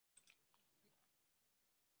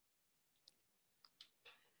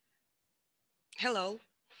Hello,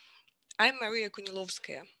 I'm Maria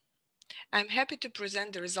Kunilovskaya. I'm happy to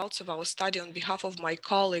present the results of our study on behalf of my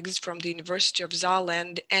colleagues from the University of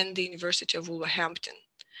Saarland and the University of Wolverhampton.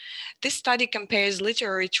 This study compares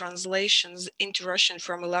literary translations into Russian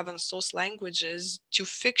from 11 source languages to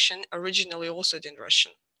fiction originally authored in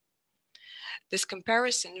Russian. This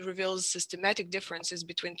comparison reveals systematic differences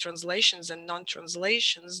between translations and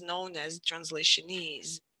non-translations known as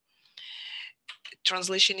translationese.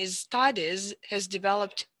 Translationese studies has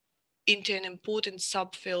developed into an important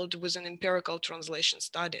subfield within empirical translation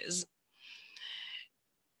studies.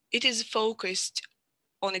 It is focused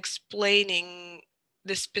on explaining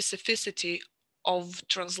the specificity of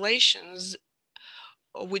translations,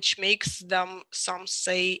 which makes them, some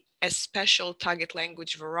say, a special target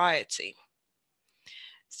language variety.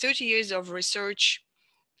 30 years of research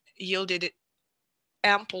yielded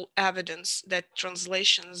ample evidence that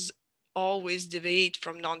translations always deviate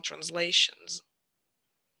from non-translations.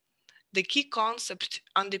 The key concept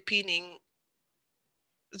underpinning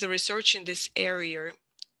the research in this area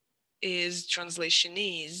is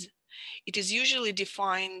translationese. It is usually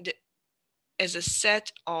defined as a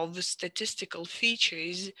set of statistical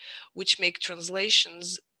features which make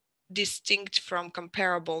translations distinct from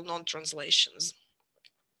comparable non-translations.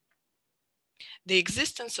 The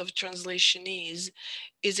existence of translationese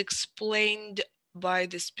is explained by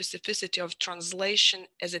the specificity of translation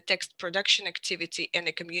as a text production activity and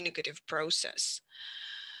a communicative process.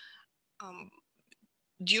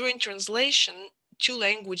 During translation, two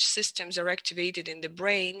language systems are activated in the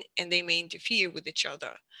brain and they may interfere with each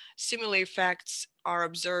other. Similar effects are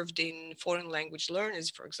observed in foreign language learners,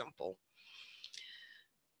 for example.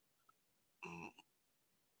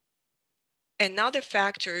 Another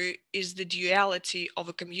factor is the duality of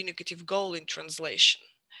a communicative goal in translation.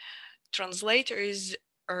 Translators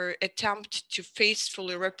attempt to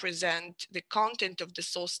faithfully represent the content of the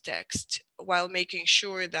source text while making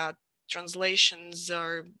sure that translations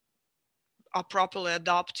are properly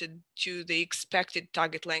adapted to the expected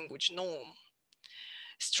target language norm.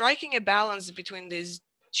 Striking a balance between these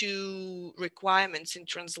two requirements in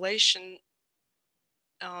translation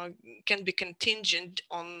can be contingent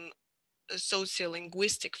on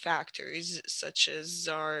sociolinguistic factors such as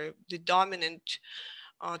the dominant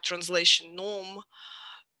translation norm,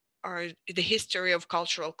 or the history of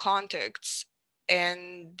cultural contexts,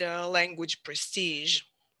 and language prestige.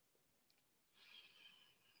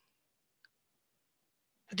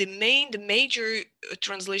 The major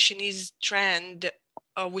translationese trend,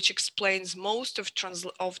 which explains most of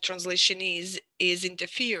translationese, is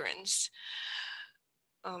interference.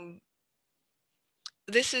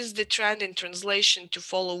 This is the trend in translation to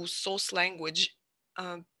follow source language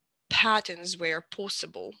patterns where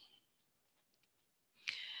possible.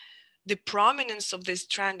 The prominence of this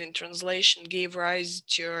trend in translation gave rise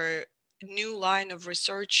to a new line of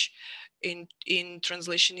research in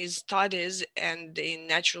translationese studies and in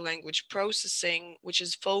natural language processing, which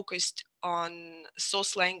is focused on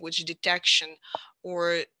source language detection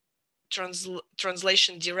or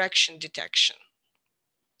translation direction detection.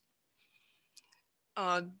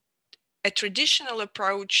 A traditional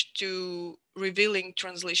approach to revealing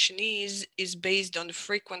translationese is based on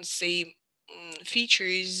frequency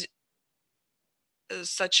features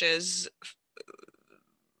such as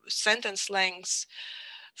sentence lengths,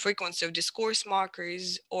 frequency of discourse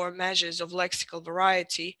markers, or measures of lexical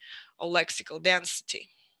variety or lexical density.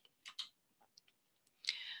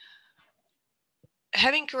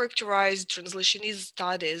 Having characterized translationese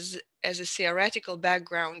studies as a theoretical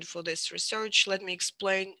background for this research, let me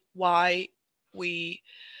explain why we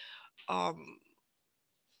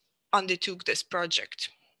undertook this project.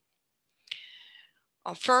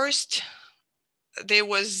 First, there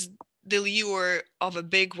was the lure of a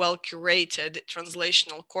big, well-curated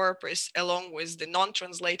translational corpus along with the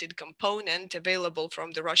non-translated component available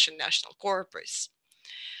from the Russian national corpus.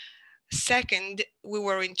 Second, we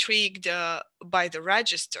were intrigued by the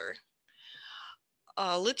register.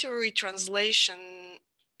 Literary translation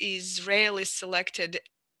is rarely selected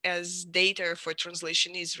as data for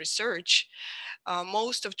translationese research.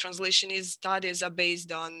 Most of translationese studies are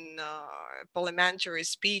based on parliamentary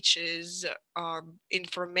speeches,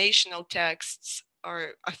 informational texts,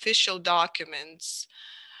 or official documents,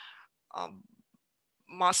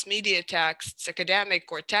 mass media texts,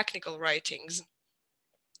 academic or technical writings.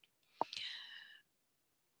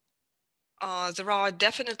 There are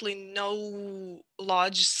definitely no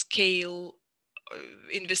large-scale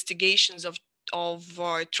investigations of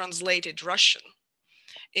translated Russian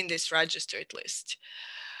in this registered list.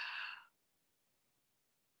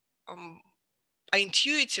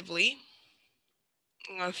 Intuitively,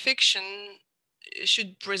 fiction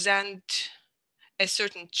should present a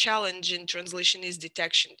certain challenge in translation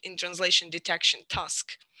detection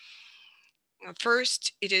task.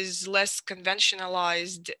 First, it is less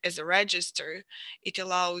conventionalized as a register. It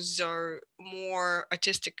allows more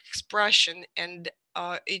artistic expression, and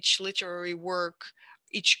each literary work,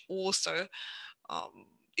 each author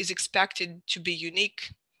is expected to be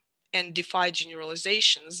unique and defy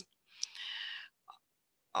generalizations.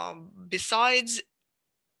 Besides,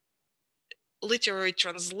 literary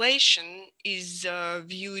translation is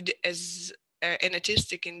viewed as an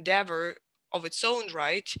artistic endeavor of its own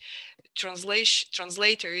right.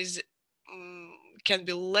 Translators can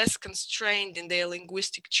be less constrained in their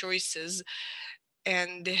linguistic choices,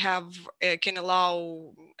 and they can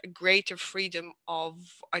allow greater freedom of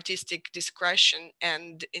artistic discretion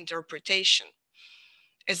and interpretation.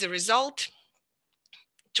 As a result,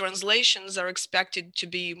 translations are expected to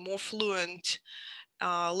be more fluent,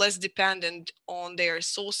 less dependent on their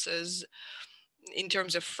sources in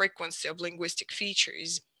terms of frequency of linguistic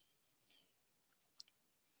features.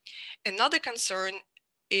 Another concern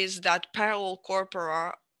is that parallel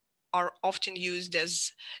corpora are often used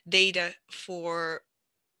as data for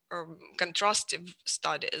contrastive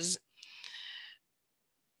studies.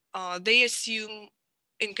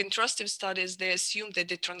 In contrastive studies, they assume that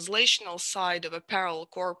the translational side of a parallel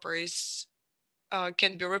corpus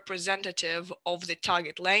can be representative of the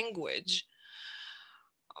target language.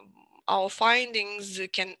 Our findings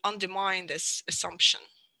can undermine this assumption.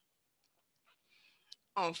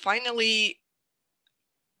 Finally,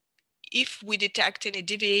 if we detect any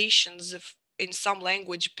deviations in some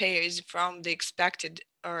language pairs from the expected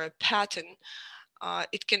pattern,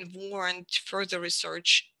 it can warrant further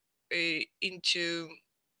research into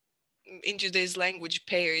these language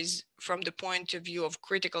pairs from the point of view of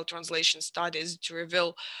critical translation studies to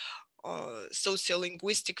reveal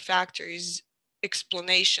sociolinguistic factors,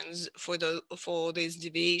 explanations for these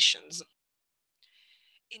deviations.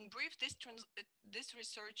 In brief, this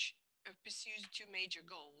research pursues two major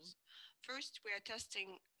goals. First, we are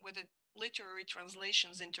testing whether literary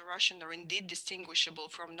translations into Russian are indeed distinguishable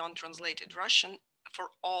from non-translated Russian for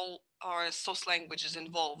all our source languages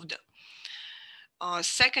involved.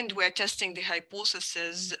 Second, we are testing the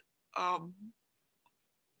hypothesis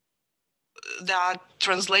that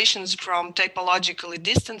translations from typologically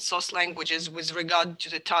distant source languages with regard to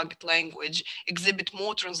the target language exhibit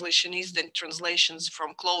more translationism than translations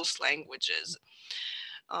from close languages.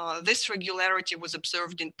 This regularity was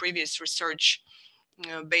observed in previous research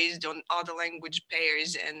based on other language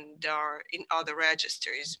pairs and in other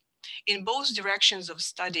registers. In both directions of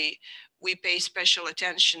study, we pay special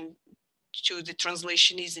attention to the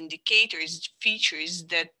translationist indicators, features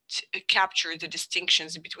that capture the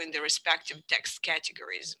distinctions between the respective text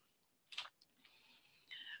categories.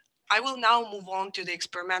 I will now move on to the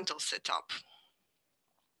experimental setup.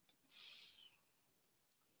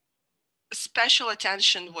 Special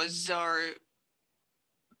attention was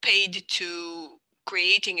paid to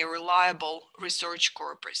creating a reliable research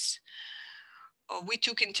corpus. We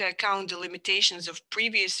took into account the limitations of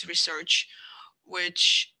previous research,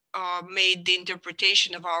 which made the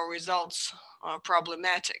interpretation of our results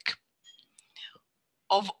problematic.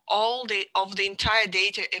 Of the entire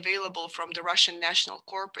data available from the Russian National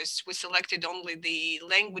Corpus, we selected only the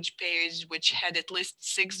language pairs which had at least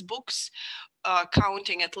 6 books,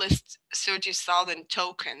 counting at least 30,000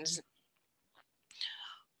 tokens.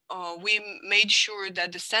 We made sure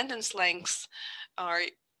that the sentence lengths are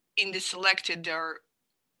in the selected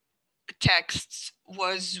texts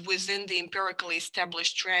was within the empirically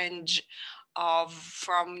established range of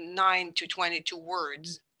from 9 to 22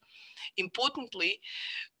 words. Importantly,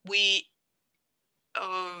 we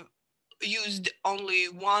used only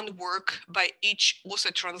one work by each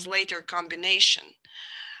author-translator combination,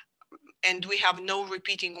 and we have no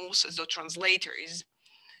repeating authors or translators.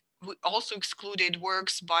 We also excluded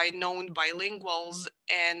works by known bilinguals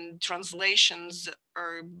and translations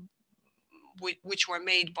which were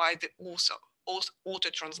made by the author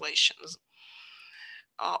translations.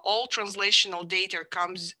 All translational data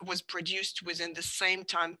was produced within the same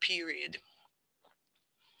time period.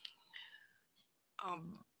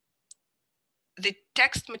 The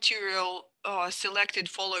text material selected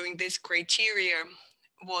following this criteria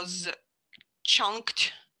was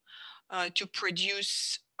chunked to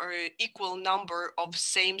produce an equal number of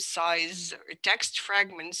same size text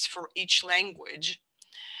fragments for each language.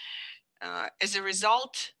 As a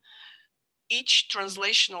result, each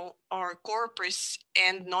translational corpus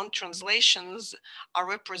and non-translations are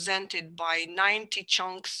represented by 90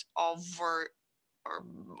 chunks of or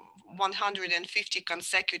 150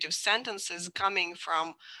 consecutive sentences coming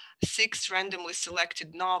from 6 randomly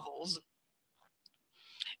selected novels.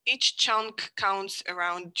 Each chunk counts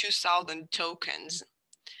around 2,000 tokens.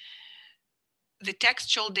 The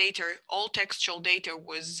textual data, all textual data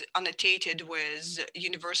was annotated with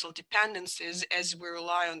universal dependencies, as we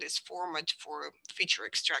rely on this format for feature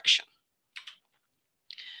extraction.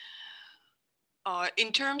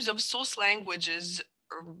 In terms of source languages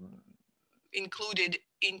included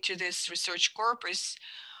into this research corpus,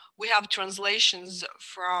 we have translations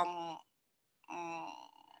from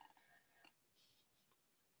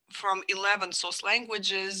 11 source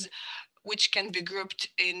languages, which can be grouped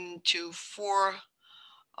into 4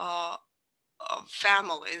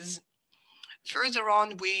 families. Further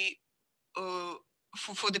on, we,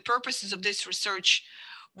 for the purposes of this research,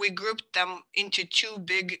 we grouped them into 2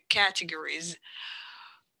 big categories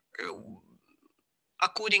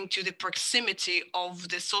according to the proximity of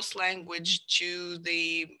the source language to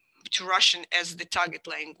Russian as the target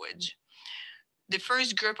language. The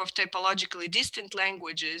first group of typologically distant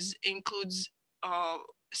languages includes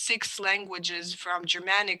 6 languages from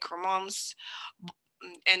Germanic, Romance,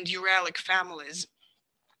 and Uralic families.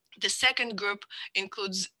 The second group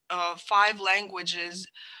includes 5 languages,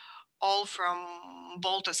 all from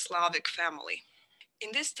Balto-Slavic family. In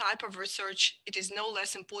this type of research, it is no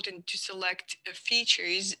less important to select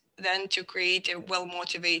features than to create a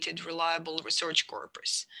well-motivated, reliable research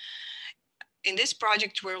corpus. In this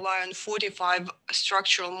project, we rely on 45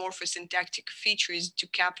 structural morphosyntactic features to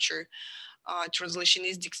capture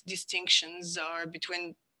translationist distinctions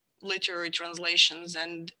between literary translations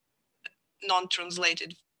and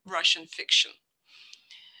non-translated Russian fiction.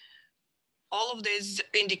 All of these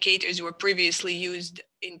indicators were previously used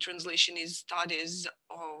in translationist studies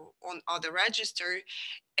on other register,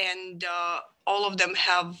 and all of them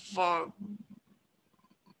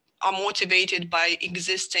are motivated by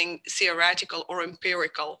existing theoretical or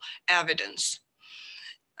empirical evidence.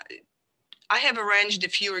 I have arranged a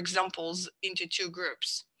few examples into 2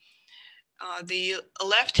 groups. The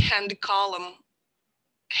left-hand column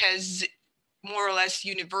has more or less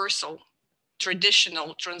universal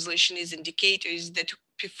traditional translationist indicators that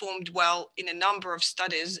performed well in a number of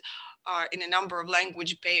studies, in a number of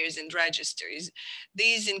language pairs and registers.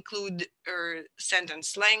 These include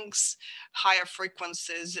sentence lengths, higher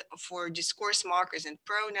frequencies for discourse markers and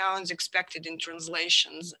pronouns expected in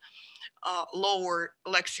translations, lower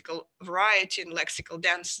lexical variety and lexical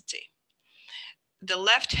density. The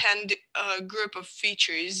left-hand group of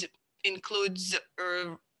features includes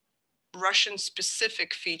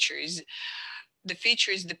Russian-specific features,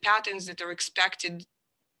 the patterns that are expected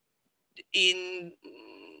in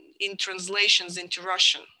translations into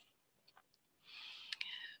Russian.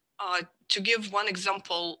 To give one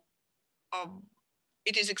example,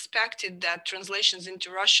 it is expected that translations into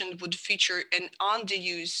Russian would feature an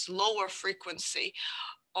underused lower frequency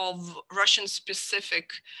of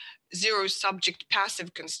Russian-specific zero-subject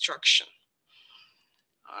passive construction.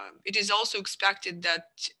 It is also expected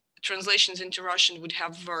that translations into Russian would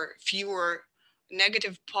have fewer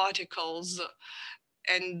negative particles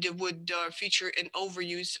and would feature an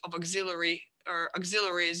overuse of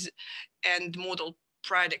auxiliaries and modal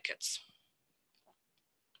predicates.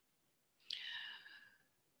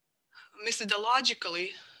 Methodologically,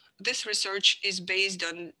 this research is based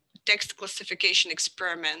on text classification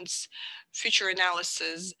experiments, feature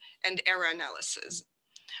analysis, and error analysis.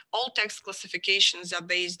 All text classifications are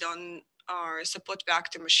based on our support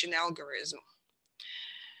vector machine algorithm.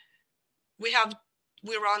 We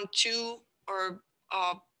run 2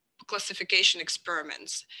 classification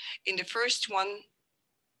experiments. In the first one,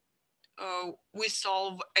 we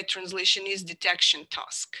solve a translationist detection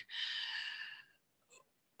task.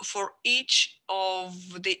 For each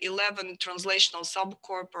of the 11 translational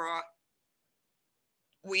subcorpora,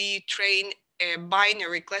 we train a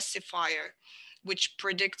binary classifier which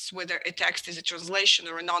predicts whether a text is a translation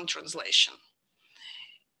or a non-translation.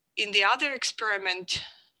 In the other experiment,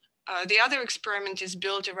 is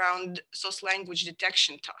built around source language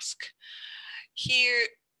detection task. Here,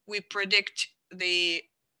 we predict the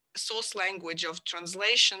source language of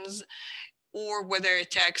translations or whether a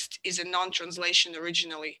text is a non-translation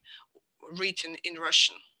originally written in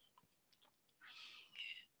Russian.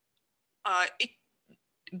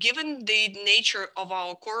 Given the nature of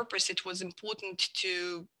our corpus, it was important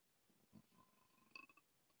to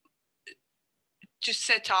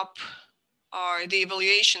set up the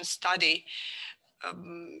evaluation study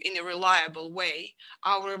in a reliable way.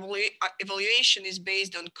 Our evaluation is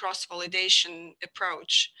based on cross-validation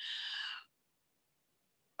approach.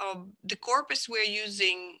 The corpus we're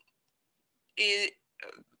using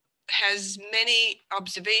has many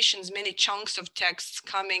observations, many chunks of texts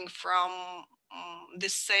coming from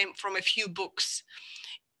from a few books.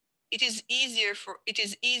 It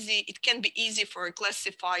can be easy for a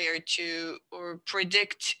classifier to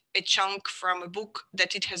predict a chunk from a book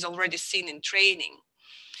that it has already seen in training.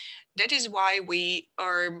 That is why we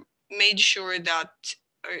are made sure that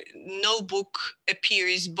no book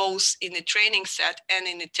appears both in a training set and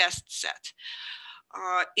in a test set.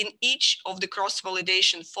 In each of the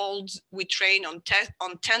cross-validation folds, we train on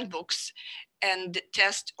 10 books and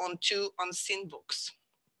test on 2 unseen books.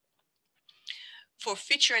 For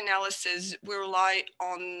feature analysis, we rely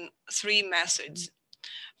on 3 methods.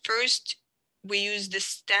 First, we use the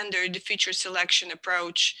standard feature selection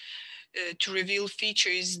approach to reveal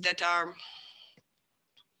features that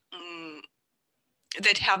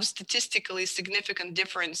have statistically significant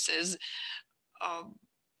differences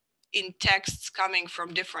in texts coming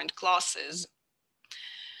from different classes.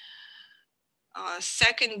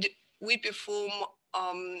 Second, we perform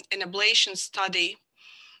an ablation study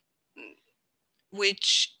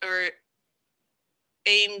which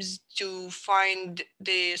aims to find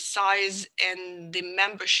the size and the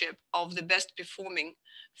membership of the best performing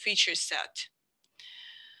feature set.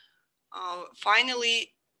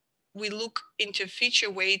 Finally, we look into feature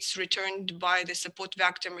weights returned by the support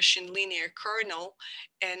vector machine linear kernel,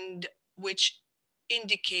 and which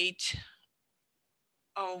indicate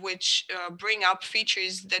which bring up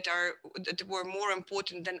features that were more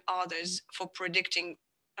important than others for predicting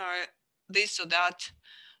this or that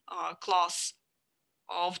class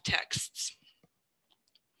of texts.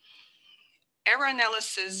 Error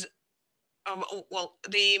analysis, well,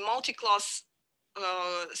 the multi-class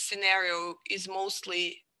scenario is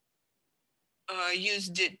mostly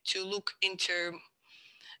used to look into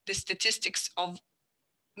the statistics of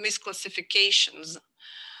misclassifications.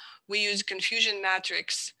 We use confusion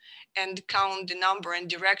matrix and count the number and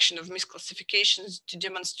direction of misclassifications to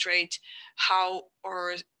demonstrate how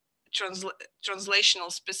our translational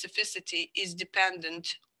specificity is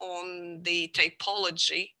dependent on the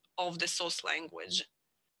typology of the source language.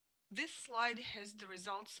 This slide has the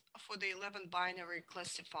results for the 11 binary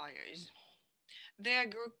classifiers. They are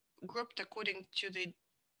grouped according to the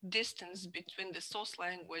distance between the source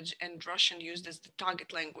language and Russian used as the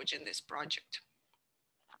target language in this project.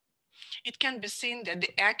 It can be seen that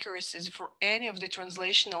the accuracies for any of the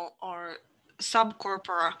translational or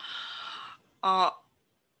subcorpora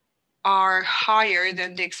are higher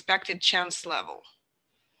than the expected chance level.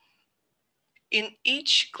 In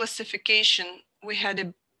each classification, we had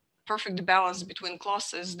a perfect balance between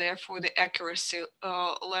classes, therefore the accuracy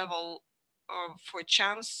level for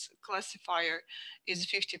chance classifier is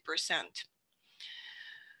 50%.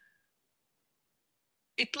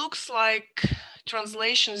 It looks like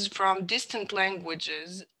translations from distant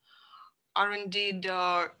languages are indeed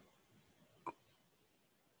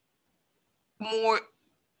more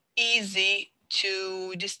easy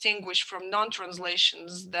to distinguish from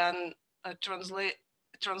non-translations than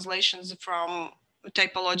translations from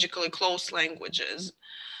typologically close languages.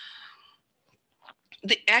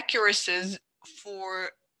 The accuracies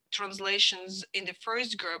for translations in the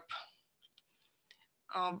first group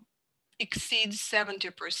exceeds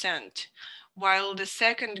 70%, while the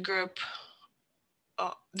second group,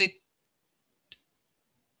 the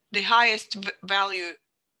highest value,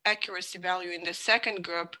 accuracy value in the second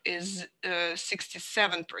group is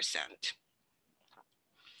 67%.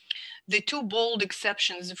 The 2 bold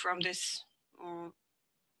exceptions from this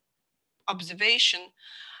observation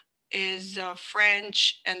is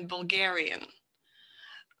French and Bulgarian.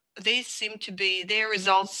 Their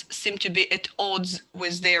results seem to be at odds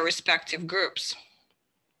with their respective groups.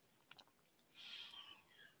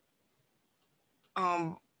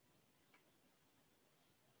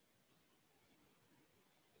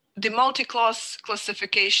 The multi-class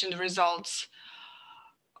classification results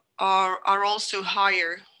are also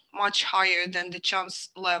higher, much higher than the chance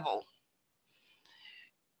level.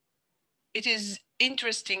 It is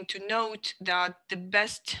interesting to note that the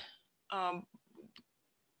best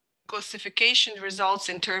classification results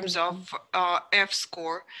in terms of F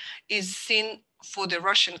score is seen for the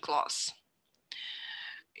Russian class.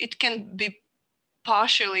 It can be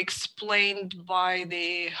partially explained by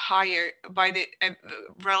the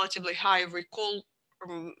relatively high recall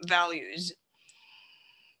values.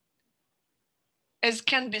 As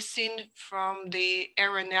can be seen from the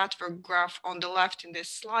error network graph on the left in this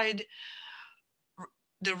slide,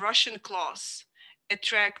 the Russian class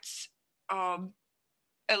attracts a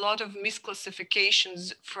lot of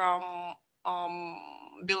misclassifications from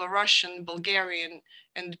Belarusian, Bulgarian,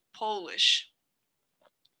 and Polish.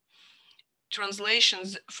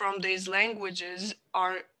 translations from these languages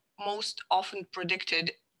are most often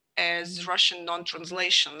predicted as Russian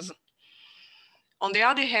non-translations. On the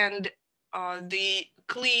other hand, the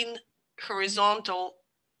clean horizontal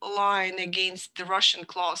line against the Russian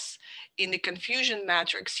clause in the confusion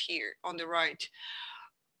matrix here on the right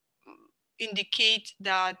indicate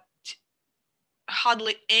that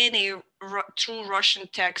hardly any true Russian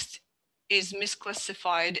text is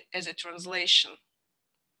misclassified as a translation.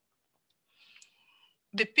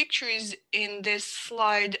 The pictures in this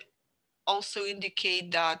slide also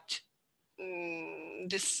indicate that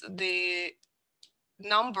the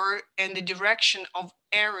number and the direction of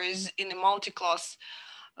errors in the multi-class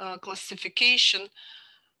classification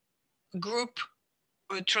group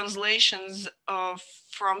translations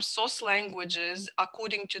from source languages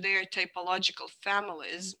according to their typological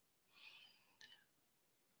families.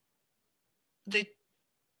 The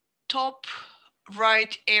top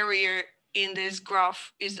right area in this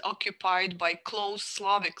graph is occupied by close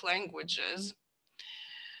Slavic languages.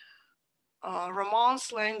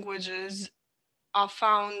 Romance languages are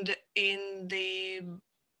found in the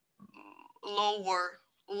lower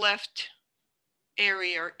left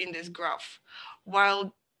area in this graph,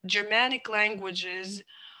 while Germanic languages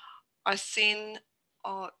are seen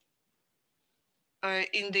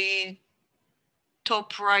in the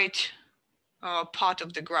top right part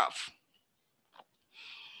of the graph.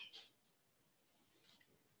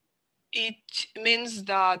 It means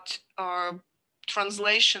that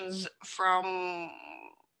translations from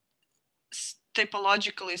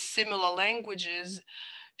typologically similar languages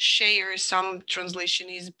share some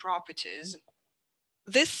translationist properties.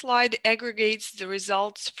 This slide aggregates the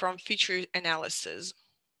results from feature analysis.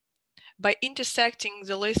 By intersecting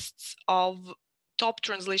the lists of top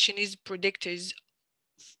translationist predictors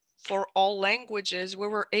for all languages, we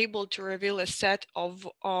were able to reveal a set of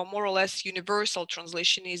more or less universal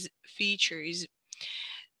translationist features.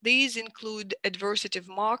 These include adversative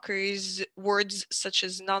markers, words such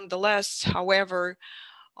as nonetheless, however,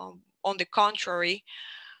 on the contrary,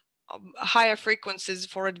 higher frequencies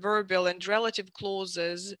for adverbial and relative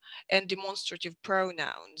clauses, and demonstrative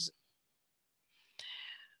pronouns.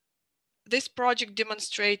 This project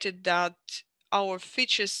demonstrated that our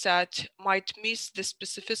feature set might miss the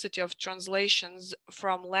specificity of translations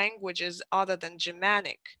from languages other than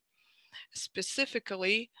Germanic.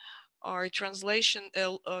 Specifically, our translations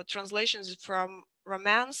from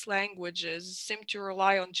Romance languages seem to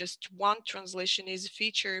rely on just one translationist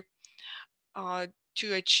feature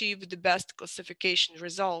to achieve the best classification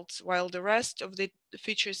results, while the rest of the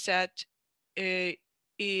feature set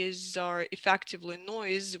is effectively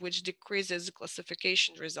noise, which decreases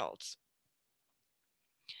classification results.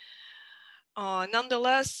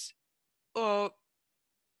 Nonetheless,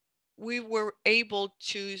 we were able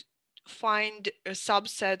to find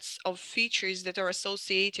subsets of features that are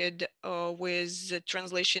associated with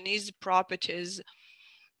translationist properties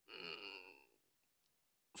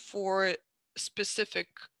for specific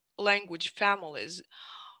language families.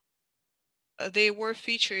 They were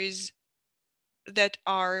features that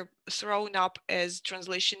are thrown up as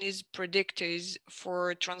translationist predictors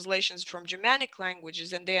for translations from Germanic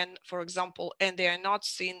languages, and then, for example, and they are not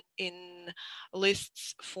seen in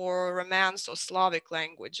lists for Romance or Slavic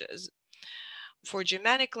languages. For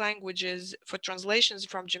Germanic languages, for translations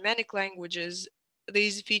from Germanic languages,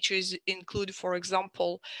 these features include, for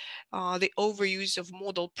example, the overuse of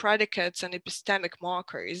modal predicates and epistemic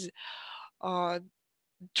markers.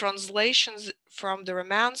 Translations from the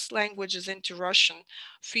Romance languages into Russian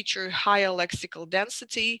feature higher lexical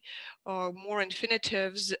density, more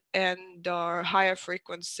infinitives, and higher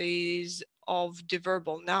frequencies of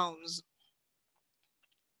deverbal nouns.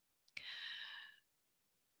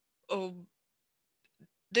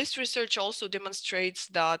 This research also demonstrates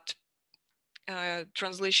that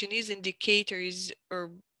translationist indicators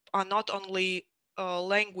are not only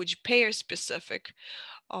language pair specific,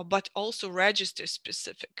 but also register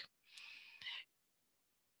specific.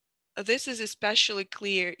 This is especially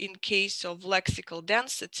clear in case of lexical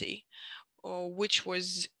density, which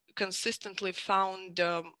was consistently found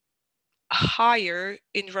higher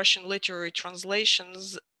in Russian literary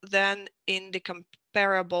translations than in the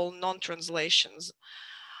comparable non-translations.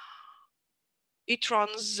 It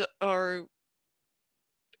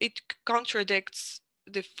contradicts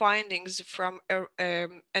the findings from a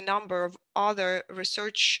number of other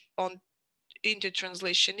research into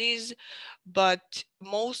translationism, but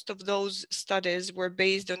most of those studies were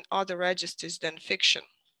based on other registers than fiction.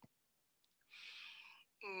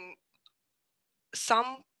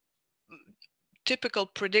 Some typical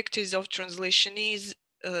predictors of translationism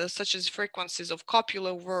such as frequencies of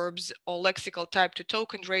copular verbs or lexical type to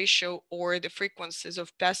token ratio, or the frequencies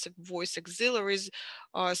of passive voice auxiliaries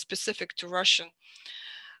specific to Russian,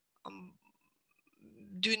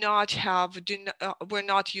 were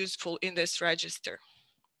not useful in this register.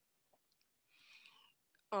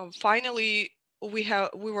 Finally, we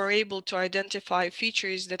were able to identify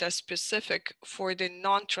features that are specific for the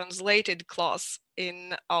non-translated class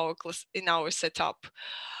in our setup.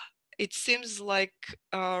 It seems like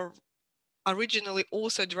originally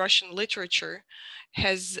authored Russian literature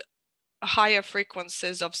has higher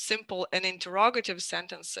frequencies of simple and interrogative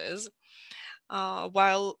sentences,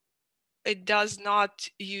 while it does not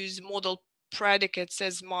use modal predicates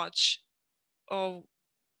as much.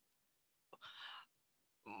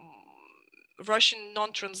 Russian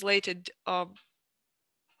non-translated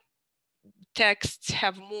texts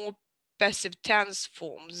have more passive tense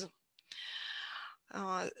forms.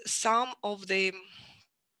 Some of the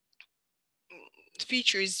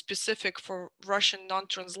features specific for Russian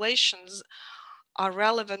non-translations are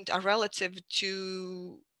relative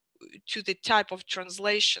to the type of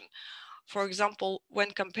translation. For example,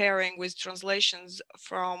 when comparing with translations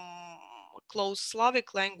from close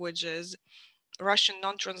Slavic languages, Russian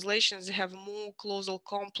non-translations have more clausal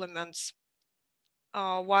complements,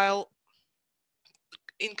 while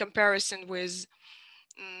in comparison with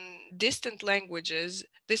distant languages,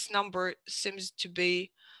 this number seems to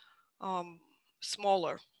be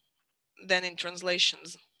smaller than in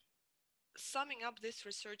translations. Summing up this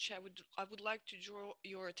research, I would like to draw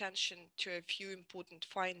your attention to a few important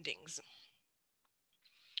findings.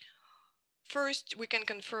 First, we can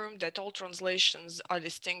confirm that all translations are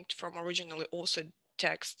distinct from originally authored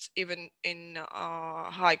texts, even in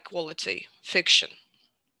high quality fiction.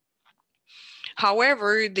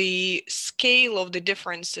 However, the scale of the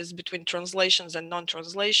differences between translations and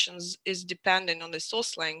non-translations is dependent on the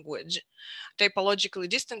source language. Typologically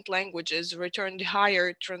distant languages returned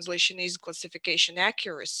higher translationese classification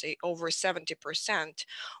accuracy, over 70%,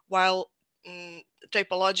 while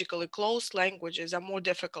typologically close languages are more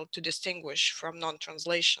difficult to distinguish from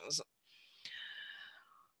non-translations.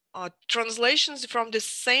 Translations from the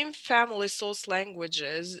same family source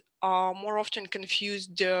languages are more often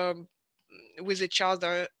confused with each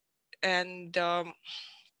other and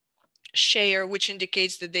which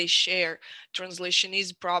indicates that they share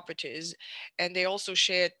translationese properties, and they also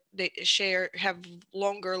have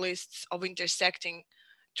longer lists of intersecting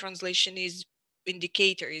translationese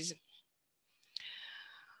indicators.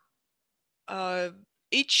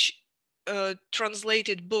 Each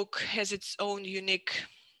translated book has its own unique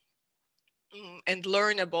and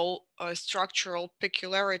learnable structural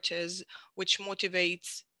peculiarities, which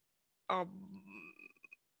motivates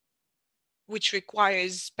which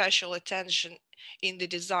requires special attention in the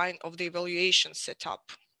design of the evaluation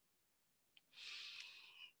setup.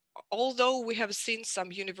 Although we have seen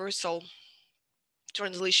some universal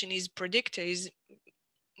translationese predictors,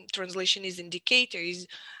 translationese indicators,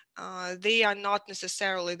 they are not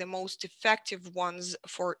necessarily the most effective ones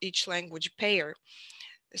for each language pair.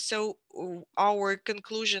 So our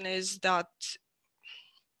conclusion is that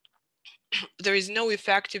there is no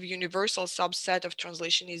effective universal subset of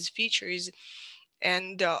translationese features,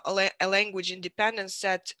 and a language independent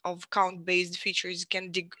set of count-based features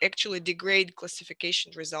can actually degrade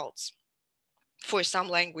classification results for some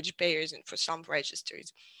language pairs and for some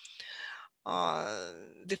registers.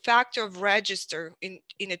 The factor of register in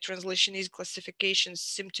a translationese classification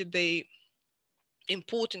seem to be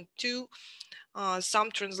important too. Some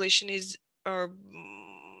translationese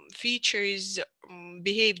features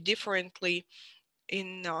behave differently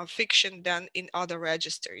in fiction than in other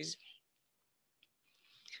registers.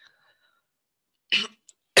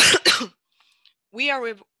 We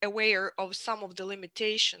are aware of some of the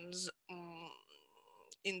limitations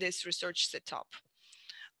in this research setup.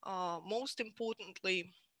 Most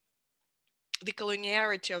importantly, the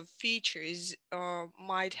collinearity of features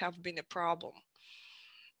might have been a problem.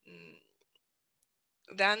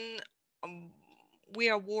 Then we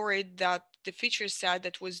are worried that the feature set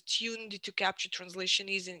that was tuned to capture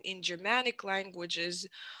translationese in Germanic languages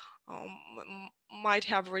might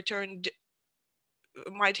have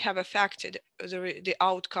affected the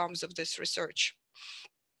outcomes of this research.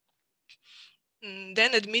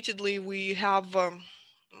 Then admittedly, we have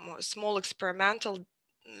small experimental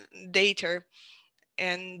data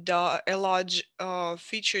and a large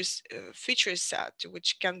feature set,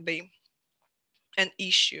 which can be an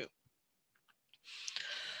issue.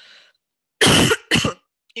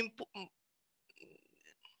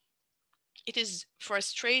 It is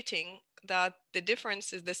frustrating that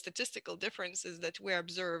the statistical differences that we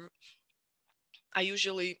observe are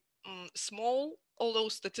usually small, although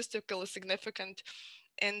statistically significant,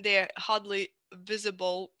 and they're hardly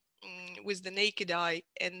visible with the naked eye,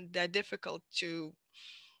 and they're difficult to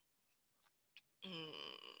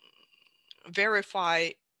verify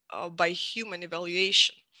by human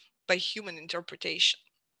evaluation, by human interpretation.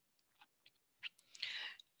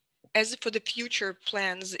 As for the future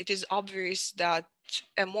plans, it is obvious that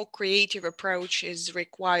a more creative approach is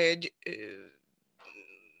required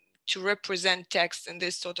to represent text in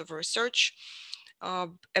this sort of research, a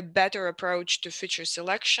better approach to feature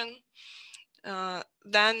selection.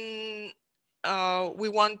 Then we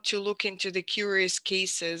want to look into the curious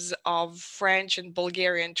cases of French and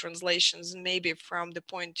Bulgarian translations, maybe from the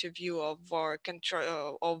point of view of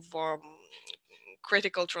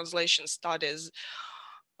critical translation studies.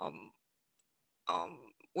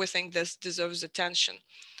 We think this deserves attention.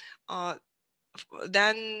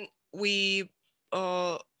 Then we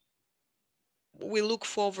look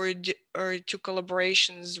forward to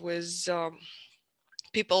collaborations with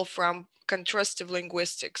people from contrastive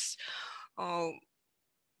linguistics who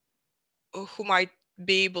might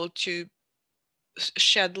be able to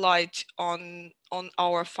shed light on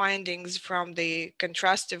our findings from the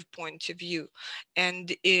contrastive point of view,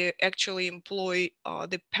 and actually employ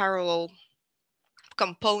the parallel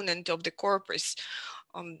component of the corpus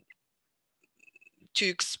to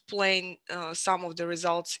explain some of the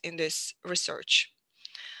results in this research.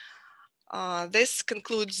 This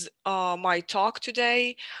concludes my talk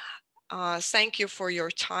today. Thank you for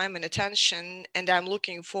your time and attention, and I'm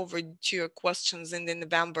looking forward to your questions in the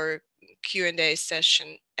November Q&A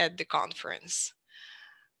session at the conference.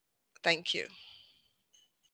 Thank you.